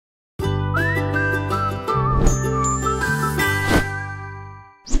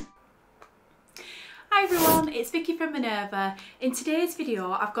it's Vicky from Minerva. In today's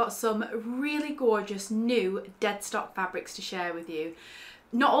video I've got some really gorgeous new deadstock fabrics to share with you.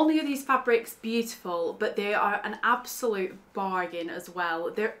 Not only are these fabrics beautiful, but they are an absolute bargain as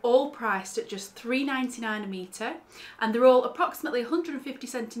well. They're all priced at just £3.99 a metre and they're all approximately 150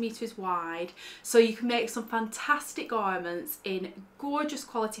 centimetres wide, so you can make some fantastic garments in gorgeous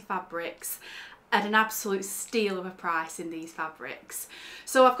quality fabrics at an absolute steal of a price in these fabrics.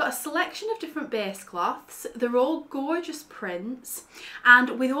 So I've got a selection of different base cloths. They're all gorgeous prints,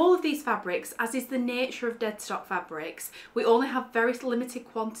 and with all of these fabrics, as is the nature of deadstock fabrics, we only have very limited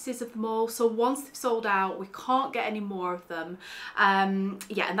quantities of them all, so once they've sold out we can't get any more of them.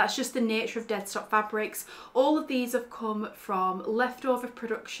 Yeah, and that's just the nature of deadstock fabrics. All of these have come from leftover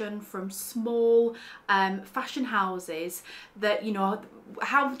production from small fashion houses that, you know,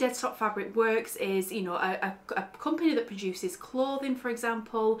 how deadstock fabric works is, you know, a company that produces clothing, for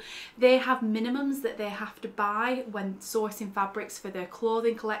example, they have minimums that they have to buy when sourcing fabrics for their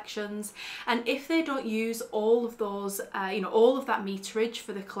clothing collections, and if they don't use all of those, you know, all of that meterage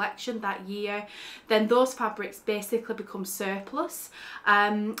for the collection that year, then those fabrics basically become surplus,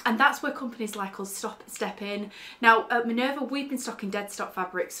 and that's where companies like us step in. Now at Minerva we've been stocking deadstock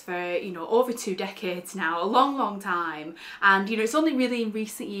fabrics for, you know, over 2 decades now, a long time, and you know, it's only really in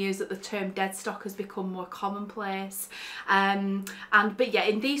recent years that the term deadstock has become more commonplace, but yeah,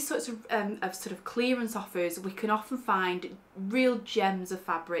 in these sorts of sort of clearance offers we can often find real gems of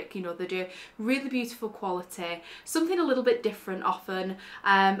fabric, you know, they do really beautiful quality, something a little bit different often,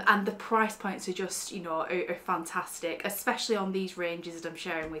 and the price points are just, you know, are fantastic, especially on these ranges that I'm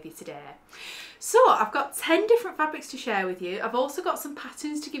sharing with you today. So I've got 10 different fabrics to share with you. I've also got some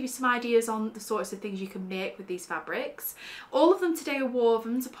patterns to give you some ideas on the sorts of things you can make with these fabrics. All of them today are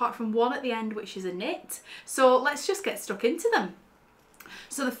wovens, apart from one at the end which is a knit. So let's just get stuck into them.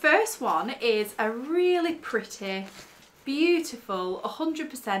 So the first one is a really pretty, beautiful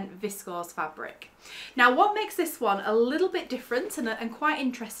 100% viscose fabric. Now what makes this one a little bit different and quite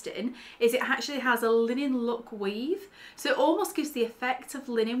interesting is it actually has a linen look weave, so it almost gives the effect of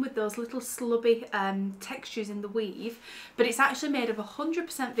linen with those little slubby textures in the weave, but it's actually made of 100%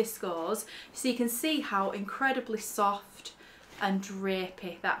 viscose, so you can see how incredibly soft and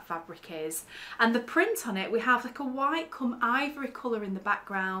drapey that fabric is. And the print on it, we have like a white come ivory colour in the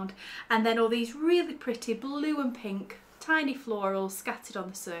background, and then all these really pretty blue and pink tiny florals scattered on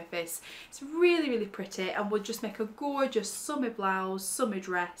the surface. It's really pretty and would just make a gorgeous summer blouse, summer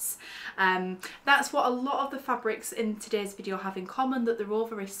dress. That's what a lot of the fabrics in today's video have in common, that they're all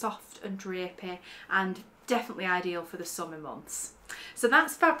very soft and drapey and definitely ideal for the summer months. So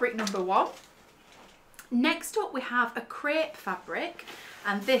that's fabric number 1. Next up we have a crepe fabric,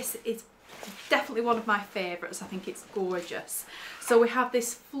 and this is definitely one of my favourites. I think it's gorgeous. So we have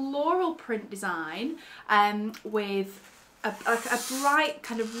this floral print design with a bright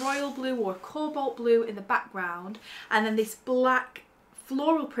kind of royal blue or cobalt blue in the background, and then this black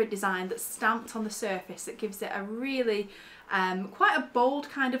floral print design that's stamped on the surface that gives it a really quite a bold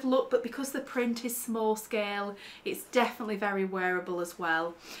kind of look, but because the print is small scale it's definitely very wearable as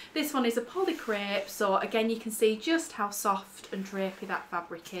well. This one is a poly crepe, so again you can see just how soft and drapey that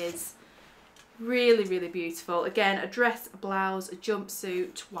fabric is. Really beautiful. Again, a dress, a blouse, a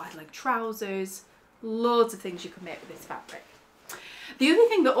jumpsuit, wide leg trousers, loads of things you can make with this fabric. The other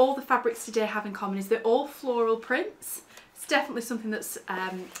thing that all the fabrics today have in common is they're all floral prints. It's definitely something that's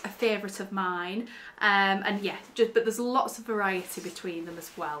a favourite of mine, and yeah, but there's lots of variety between them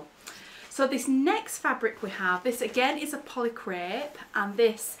as well. So this next fabric we have, this again is a poly crepe, and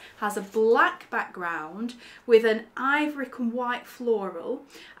this has a black background with an ivory and white floral,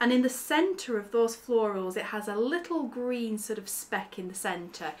 and in the centre of those florals it has a little green sort of speck in the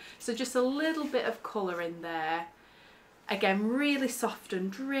centre, so just a little bit of colour in there. Again, really soft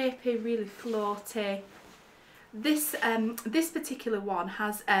and drapey, really floaty. This particular one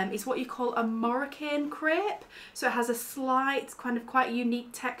has is what you call a Moroccan crepe, so it has a slight kind of quite unique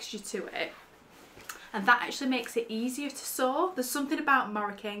texture to it, and that actually makes it easier to sew. There's something about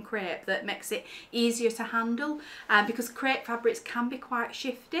Moroccan crepe that makes it easier to handle, because crepe fabrics can be quite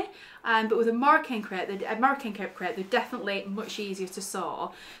shifty, but with a Moroccan crepe they're definitely much easier to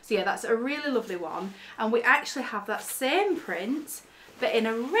sew. So yeah, that's a really lovely one, and we actually have that same print but in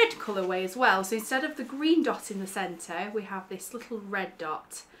a red colourway as well. So instead of the green dot in the centre, we have this little red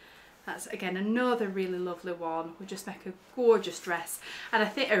dot. That's again another really lovely one. Will just make a gorgeous dress, and I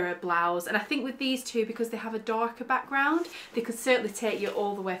think, or a blouse. And I think with these two, because they have a darker background, they could certainly take you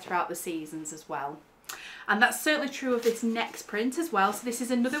all the way throughout the seasons as well. And that's certainly true of this next print as well. So this is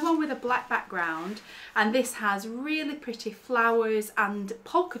another one with a black background, and this has really pretty flowers and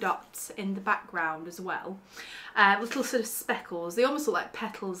polka dots in the background as well. Little sort of speckles, they almost look like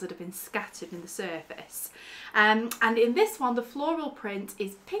petals that have been scattered in the surface. And in this one, the floral print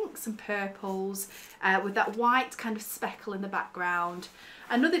is pinks and purples with that white kind of speckle in the background.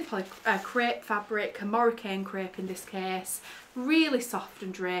 Another crepe fabric, a Moroccan crepe in this case, really soft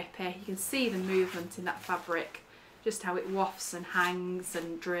and drapey. You can see the movement in that fabric, just how it wafts and hangs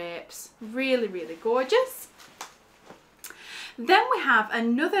and drapes. Really, really gorgeous. Then we have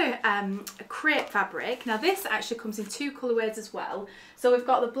another crepe fabric. Now this actually comes in two colourways as well. So we've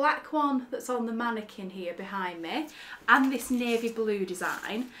got the black one that's on the mannequin here behind me, and this navy blue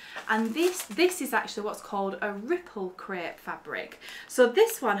design. And this is actually what's called a ripple crepe fabric. So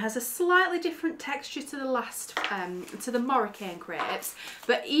this one has a slightly different texture to the last, to the Moroccan crepes,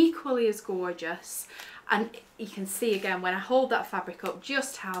 but equally as gorgeous. And you can see again when I hold that fabric up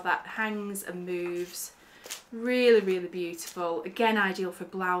just how that hangs and moves. Really, really beautiful. Again, ideal for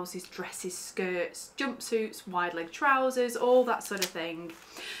blouses, dresses, skirts, jumpsuits, wide leg trousers, all that sort of thing.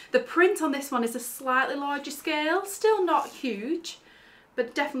 The print on this one is a slightly larger scale, still not huge,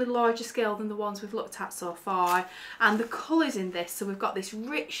 but definitely larger scale than the ones we've looked at so far. And the colours in this, so we've got this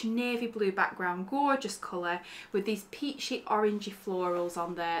rich navy blue background, gorgeous colour with these peachy orangey florals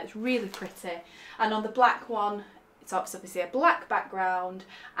on there. It's really pretty. And on the black one, it's obviously a black background,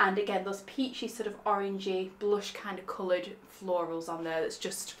 and again those peachy sort of orangey blush kind of coloured florals on there. That's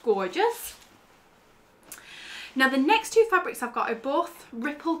just gorgeous. Now the next two fabrics I've got are both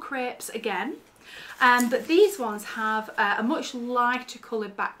ripple crepes again, but these ones have a much lighter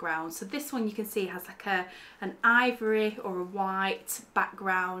coloured background. So this one you can see has like an ivory or a white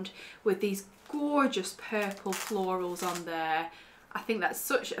background with these gorgeous purple florals on there. I think that's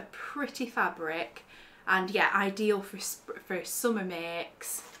such a pretty fabric. And yeah, ideal for summer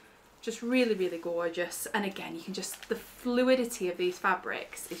makes. Just really, really gorgeous. And again, you can just, the fluidity of these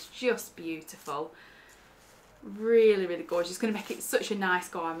fabrics is just beautiful. Really, really gorgeous. It's going to make it such a nice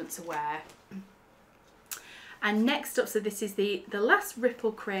garment to wear. And next up, so this is the last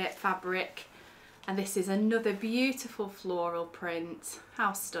ripple crepe fabric. And this is another beautiful floral print.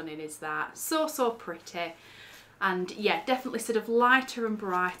 How stunning is that? So, so pretty. And yeah, definitely sort of lighter and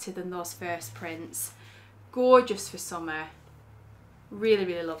brighter than those first prints. Gorgeous for summer. Really,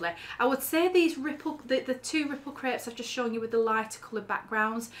 really lovely. I would say these the two ripple crepes I've just shown you with the lighter coloured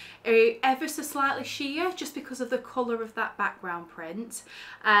backgrounds are ever so slightly sheer, just because of the colour of that background print.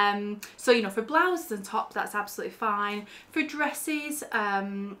 So, you know, for blouses and tops, that's absolutely fine. For dresses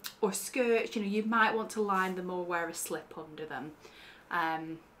or skirts, you know, you might want to line them or wear a slip under them.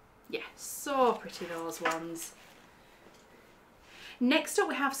 Yeah, so pretty those ones. Next up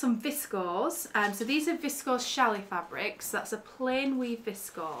we have some viscose. So these are viscose challis fabrics. That's a plain weave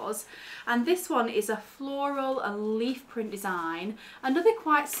viscose, and this one is a floral and leaf print design. Another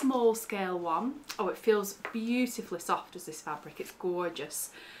quite small scale one. Oh, it feels beautifully soft as this fabric. It's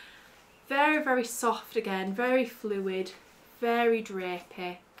gorgeous. Very, very soft again, very fluid, very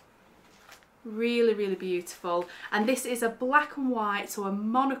drapey. Really, really beautiful. And this is a black and white, so a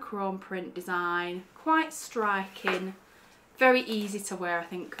monochrome print design. Quite striking. Very easy to wear, I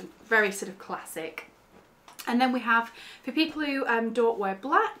think, very sort of classic. And then we have, for people who don't wear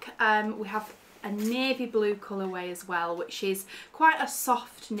black, we have a navy blue colourway as well, which is quite a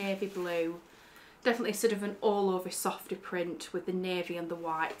soft navy blue. Definitely sort of an all over softer print with the navy and the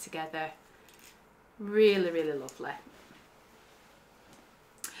white together. Really, really lovely.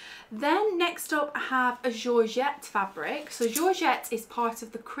 Then next up I have a georgette fabric. So georgette is part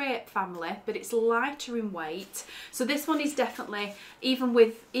of the crepe family, but it's lighter in weight. So this one is definitely, even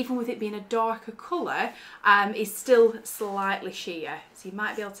with it being a darker colour, is still slightly sheer. So you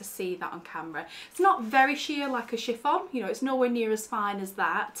might be able to see that on camera. It's not very sheer like a chiffon, you know, it's nowhere near as fine as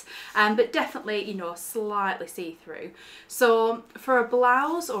that, but definitely, you know, slightly see-through. So for a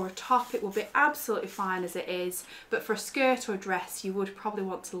blouse or a top, it will be absolutely fine as it is, but for a skirt or a dress, you would probably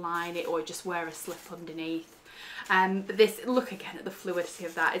want to line it or just wear a slip underneath. But this, look again at the fluidity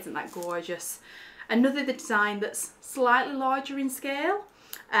of that, isn't that gorgeous? Another design that's slightly larger in scale.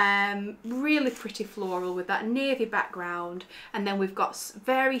 Really pretty floral with that navy background, and then we've got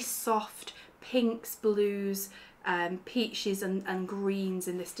very soft pinks, blues, peaches and greens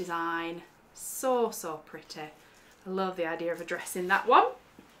in this design. So, so pretty. I love the idea of a dress in that one.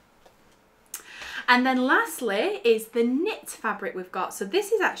 And then lastly is the knit fabric we've got. So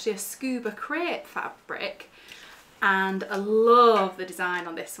this is actually a scuba crepe fabric. And I love the design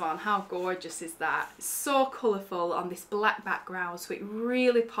on this one. How gorgeous is that? It's so colourful on this black background, so it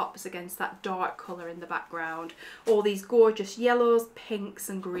really pops against that dark colour in the background. All these gorgeous yellows, pinks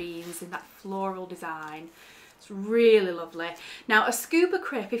and greens in that floral design. It's really lovely. Now a scuba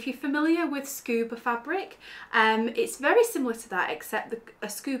crepe, if you're familiar with scuba fabric, it's very similar to that, except a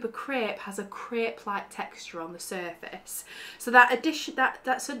scuba crepe has a crepe-like texture on the surface. So that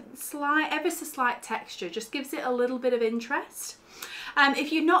that's a slight, ever so slight texture, just gives it a little bit of interest.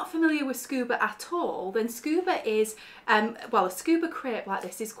 If you're not familiar with scuba at all, then scuba is, well, a scuba crepe like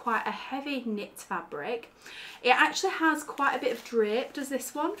this is quite a heavy knit fabric. It actually has quite a bit of drape, does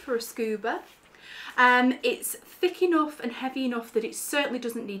this one, for a scuba. It's thick enough and heavy enough that it certainly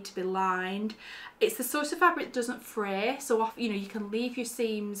doesn't need to be lined. It's the sort of fabric that doesn't fray, so often, you know, you can leave your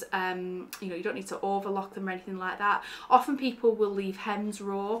seams, you know, you don't need to overlock them or anything like that. Often people will leave hems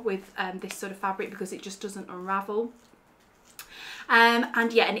raw with this sort of fabric because it just doesn't unravel.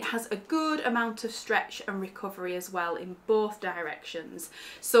 And yeah, and it has a good amount of stretch and recovery as well in both directions.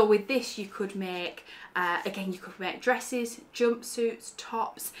 So with this you could make, again, you could make dresses, jumpsuits,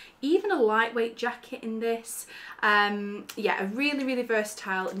 tops, even a lightweight jacket in this. Yeah, a really, really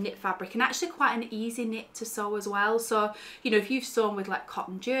versatile knit fabric, and actually quite an easy knit to sew as well. So, you know, if you've sewn with like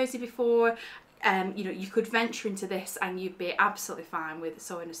cotton jersey before, you know, you could venture into this and you'd be absolutely fine with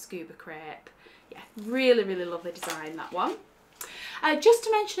sewing a scuba crepe. Yeah, really, really lovely design, that one. Just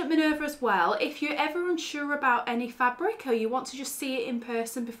to mention at Minerva as well, if you're ever unsure about any fabric or you want to just see it in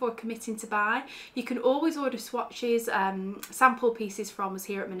person before committing to buy, you can always order swatches, sample pieces from us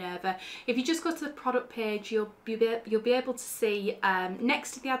here at Minerva. If you just go to the product page, you'll be able to see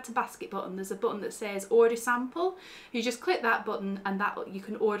next to the add to basket button, there's a button that says order sample. You just click that button and that you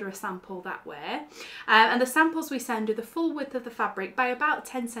can order a sample that way. And the samples we send are the full width of the fabric by about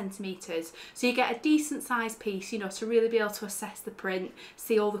 10 centimetres. So you get a decent sized piece, you know, to really be able to assess the print,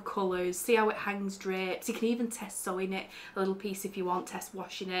 see all the colours, see how it hangs, drapes. You can even test sewing it a little piece if you want, test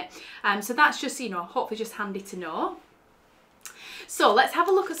washing it. So that's just, you know, hopefully just handy to know. So let's have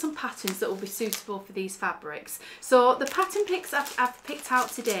a look at some patterns that will be suitable for these fabrics. So the pattern picks I've picked out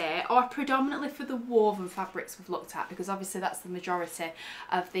today are predominantly for the woven fabrics we've looked at, because obviously that's the majority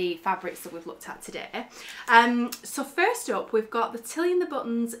of the fabrics that we've looked at today. So first up we've got the Tilly and the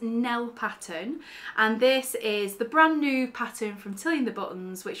Buttons Nell pattern, and this is the brand new pattern from Tilly and the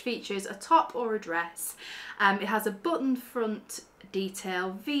Buttons, which features a top or a dress. It has a button front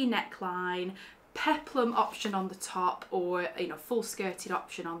detail, V neckline, peplum option on the top, or, you know, full skirted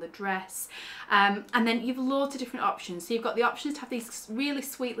option on the dress, and then you've loads of different options. So you've got the options to have these really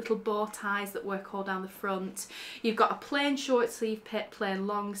sweet little bow ties that work all down the front. You've got a plain short sleeve, plain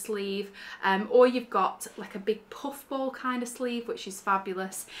long sleeve, or you've got like a big puff ball kind of sleeve, which is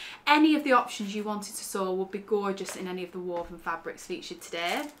fabulous. Any of the options you wanted to sew would be gorgeous in any of the woven fabrics featured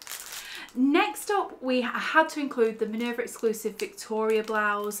today. Next up, we had to include the Minerva exclusive Victoria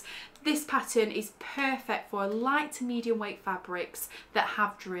blouse. This pattern is perfect for light to medium weight fabrics that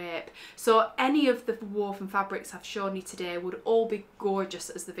have drape. So any of the woven fabrics I've shown you today would all be gorgeous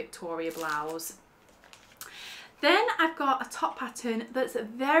as the Victoria blouse. Then I've got a top pattern that's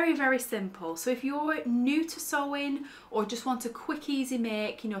very, very simple. So if you're new to sewing or just want a quick, easy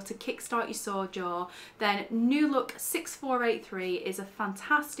make, you know, to kickstart your sew jaw, then New Look 6483 is a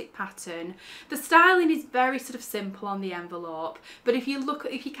fantastic pattern. The styling is very sort of simple on the envelope, but if you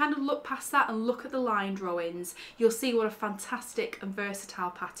kind of look past that and look at the line drawings, you'll see what a fantastic and versatile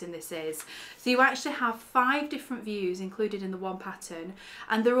pattern this is. So you actually have 5 different views included in the one pattern,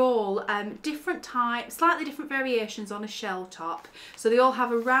 and they're all different types, slightly different variations on a shell top. So they all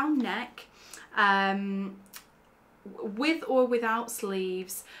have a round neck, with or without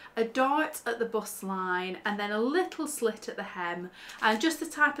sleeves, a dart at the bust line, and then a little slit at the hem, and just the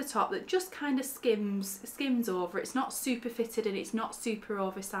type of top that just kind of skims over. It's not super fitted and it's not super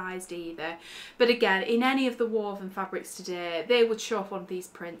oversized either, but again, in any of the woven fabrics today, they would show up on these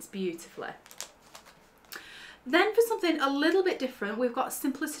prints beautifully. Then for something a little bit different, we've got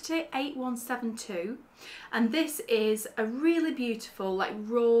Simplicity 8172, and this is a really beautiful like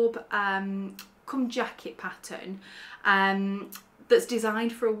robe come jacket pattern that's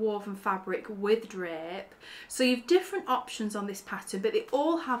designed for a woven fabric with drape. So you've different options on this pattern, but they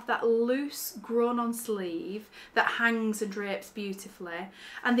all have that loose grown on sleeve that hangs and drapes beautifully,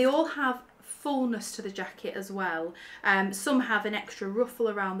 and they all have fullness to the jacket as well. Some have an extra ruffle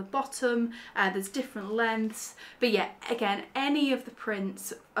around the bottom, there's different lengths, but yeah, again, any of the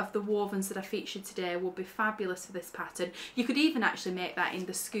prints of the wovens that I featured today will be fabulous for this pattern. You could even actually make that in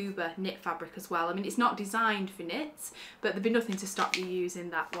the scuba knit fabric as well. I mean, it's not designed for knits, but there'd be nothing to stop you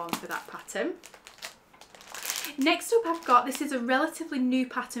using that one for that pattern. Next up I've got, this is a relatively new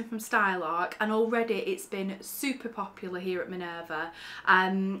pattern from Style Arc, and already it's been super popular here at Minerva.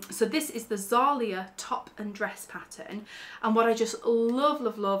 So this is the Zalia top and dress pattern, and what I just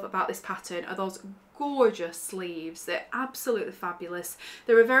love about this pattern are those gorgeous sleeves. They're absolutely fabulous.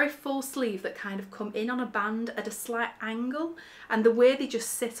 They're a very full sleeve that kind of come in on a band at a slight angle, and the way they just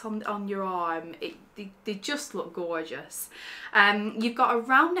sit on your arm, they just look gorgeous. You've got a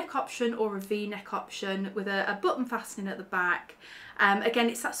round neck option or a V-neck option with a button fastening at the back. Again,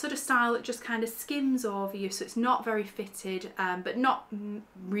 it's that sort of style that just kind of skims over you, so it's not very fitted, but not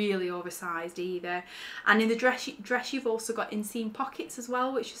really oversized either. And in the dress you've also got inseam pockets as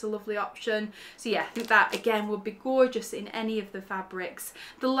well, which is a lovely option. So yeah, I think that again would be gorgeous in any of the fabrics.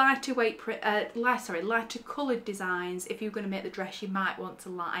 The lighter weight, lighter coloured designs, if you're going to make the dress, you might want to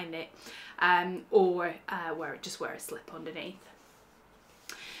line it, or just wear a slip underneath.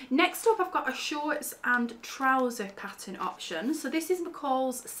 Next up I've got a shorts and trouser pattern option. So this is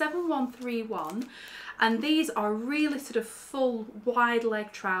McCall's 7131, and these are really sort of full wide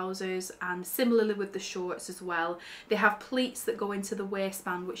leg trousers, and similarly with the shorts as well. They have pleats that go into the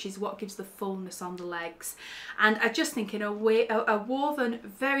waistband, which is what gives the fullness on the legs. And I just think in a woven,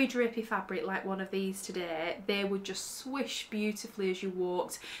 very drapey fabric like one of these today, they would just swish beautifully as you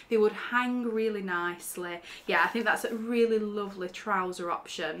walked. They would hang really nicely. Yeah, I think that's a really lovely trouser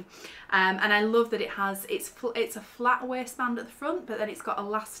option. And I love that it's a flat waistband at the front, but then it's got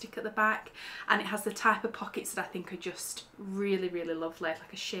elastic at the back, and it has the type of pockets that I think are just really lovely,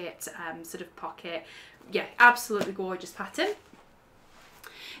 like a shaped sort of pocket. Yeah, absolutely gorgeous pattern.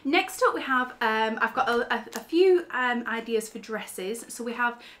 Next up we have, I've got a few ideas for dresses. So we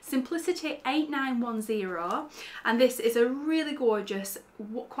have Simplicity 8910, and this is a really gorgeous,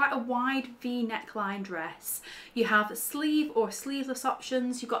 quite a wide V neckline dress. You have sleeve or sleeveless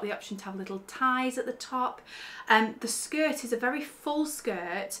options. You've got the option to have little ties at the top. The skirt is a very full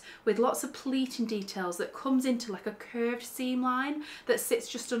skirt with lots of pleating details that comes into like a curved seam line that sits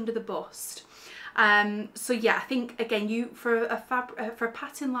just under the bust. So yeah, I think again, for a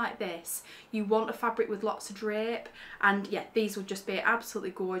pattern like this, you want a fabric with lots of drape, and yeah, these would just be absolutely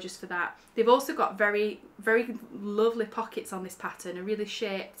gorgeous for that. They've also got very lovely pockets on this pattern, a really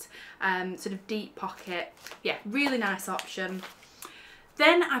shaped sort of deep pocket. Yeah, really nice option.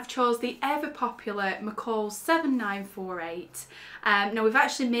 Then I've chose the ever popular McCall's 7948. Now we've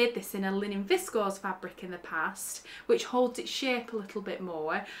actually made this in a linen viscose fabric in the past, which holds its shape a little bit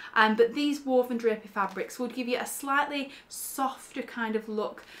more, but these woven drapey fabrics would give you a slightly softer kind of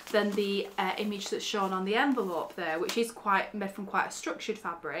look than the image that's shown on the envelope there, which is made from quite a structured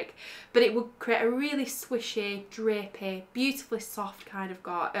fabric, but it would create a really swishy, drapey, beautifully soft kind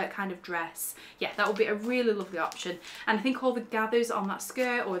of dress. Yeah, that would be a really lovely option, and I think all the gathers on that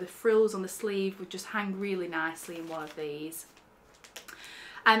skirt or the frills on the sleeve would just hang really nicely in one of these.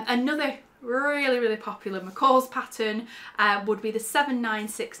 Another really popular McCall's pattern would be the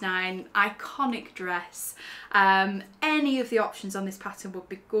 7969, iconic dress. Any of the options on this pattern would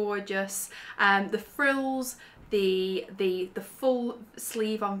be gorgeous. The frills, the full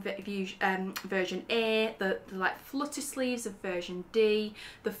sleeve on version A, the like flutter sleeves of version D,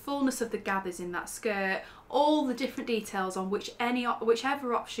 the fullness of the gathers in that skirt, all the different details on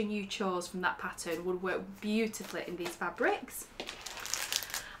whichever option you chose from that pattern would work beautifully in these fabrics.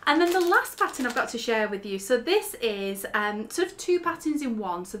 And then the last pattern I've got to share with you, so this is sort of two patterns in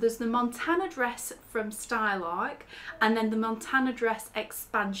one. So there's the Montana dress from Style Arc, and then the Montana dress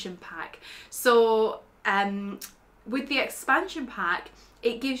expansion pack. So with the expansion pack,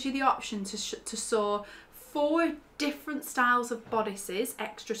 it gives you the option to sew 4 different styles of bodices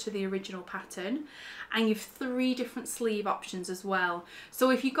extra to the original pattern, and you've 3 different sleeve options as well. So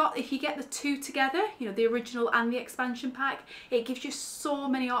if you get the two together, you know, the original and the expansion pack, it gives you so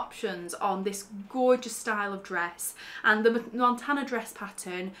many options on this gorgeous style of dress. And the Montana dress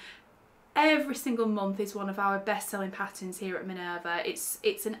pattern, every single month, is one of our best-selling patterns here at Minerva.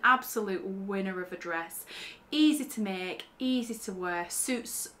 It's an absolute winner of a dress. Easy to make, easy to wear,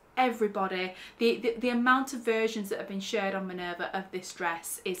 suits everybody. The amount of versions that have been shared on Minerva of this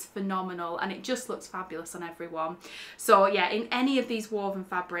dress is phenomenal, and it just looks fabulous on everyone. So yeah, in any of these woven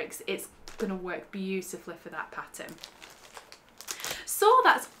fabrics, it's going to work beautifully for that pattern. So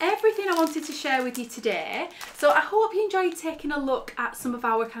that's everything I wanted to share with you today. So I hope you enjoyed taking a look at some of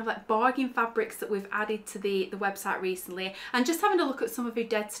our kind of like bargain fabrics that we've added to the website recently, and just having a look at some of the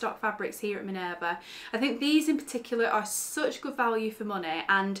dead stock fabrics here at Minerva. I think these in particular are such good value for money,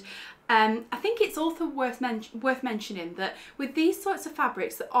 and I think it's also worth mentioning that with these sorts of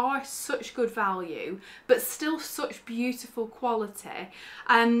fabrics that are such good value but still such beautiful quality,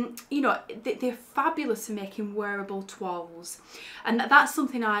 you know, they're fabulous for making wearable toiles, and that's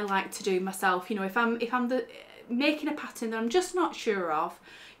something I like to do myself. You know, if I'm making a pattern that I'm just not sure of,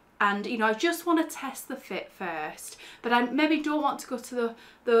 and you know, I just want to test the fit first, but I maybe don't want to go to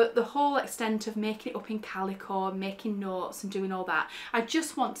the whole extent of making it up in calico, making notes and doing all that. I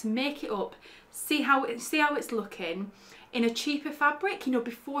just want to make it up, see how it's looking in a cheaper fabric, you know,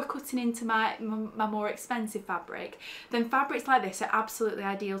 before cutting into my more expensive fabric. Then fabrics like this are absolutely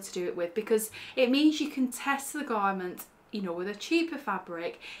ideal to do it with, because it means you can test the garment, you know, with a cheaper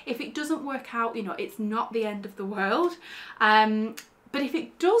fabric. If it doesn't work out, you know, it's not the end of the world. But if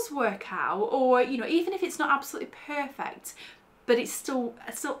it does work out, or you know, even if it's not absolutely perfect, but it's still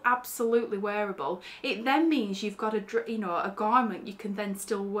absolutely wearable, it then means you've got a garment you can then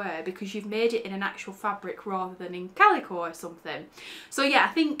still wear because you've made it in an actual fabric rather than in calico or something. So yeah,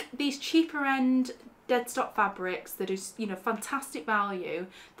 I think these cheaper end deadstock fabrics that is, you know, fantastic value,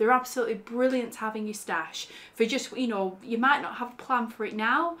 they're absolutely brilliant to have in your stash for just, you know, you might not have a plan for it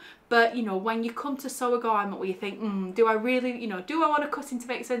now, but you know, when you come to sew a garment where you think, do I really, you know, do I want to cut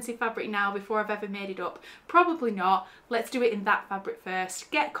into expensive fabric now before I've ever made it up? Probably not. Let's do it in that fabric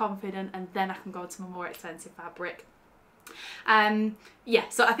first, get confident, and then I can go to my more expensive fabric. Yeah,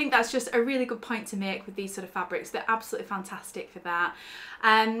 so I think that's just a really good point to make with these sort of fabrics. They're absolutely fantastic for that.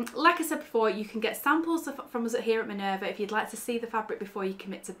 Like I said before, you can get samples from us here at Minerva if you'd like to see the fabric before you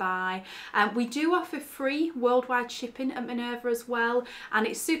commit to buy. We do offer free worldwide shipping at Minerva as well, and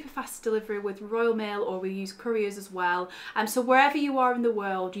it's super fast delivery with Royal Mail, or we use couriers as well. So wherever you are in the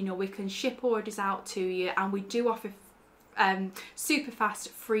world, you know, we can ship orders out to you, and we do offer super fast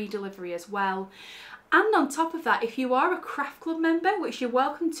free delivery as well. And on top of that, if you are a craft club member, which you're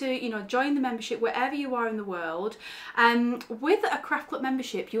welcome to, you know, join the membership wherever you are in the world, with a craft club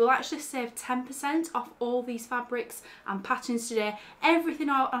membership, you will actually save 10% off all these fabrics and patterns today, everything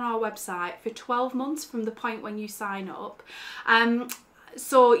on our website for 12 months from the point when you sign up.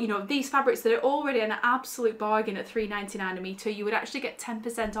 So, you know, these fabrics that are already an absolute bargain at £3.99 a metre, you would actually get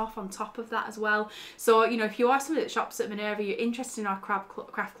 10% off on top of that as well. So, you know, if you are somebody that shops at Minerva, you're interested in our craft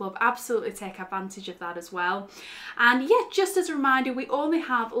club, absolutely take advantage of that as well. And yeah, just as a reminder, we only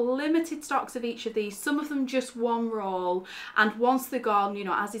have limited stocks of each of these, some of them just one roll, and once they're gone, you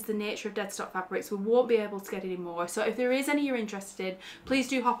know, as is the nature of deadstock fabrics, we won't be able to get any more. So if there is any you're interested in, please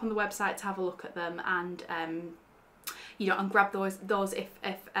do hop on the website to have a look at them, and you know, and grab those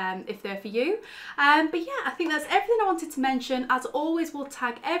if they're for you. But yeah, I think that's everything I wanted to mention. As always, we'll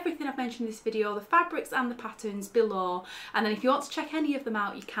tag everything I've mentioned in this video, the fabrics and the patterns, below, and then if you want to check any of them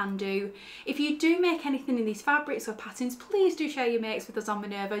out, you can do. If you do make anything in these fabrics or patterns, please do share your makes with us on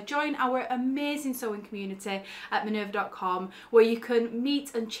Minerva. Join our amazing sewing community at minerva.com, where you can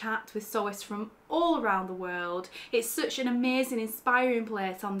meet and chat with sewists from all around the world. It's such an amazing, inspiring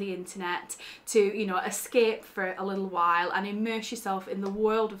place on the internet to, you know, escape for a little while and immerse yourself in the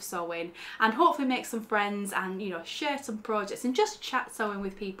world of sewing, and hopefully make some friends and, you know, share some projects and just chat sewing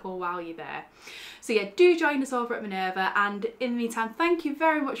with people while you're there. So yeah, do join us over at Minerva, and in the meantime, thank you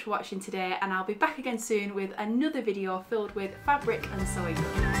very much for watching today, and I'll be back again soon with another video filled with fabric and sewing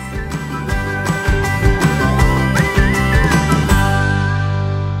goodness.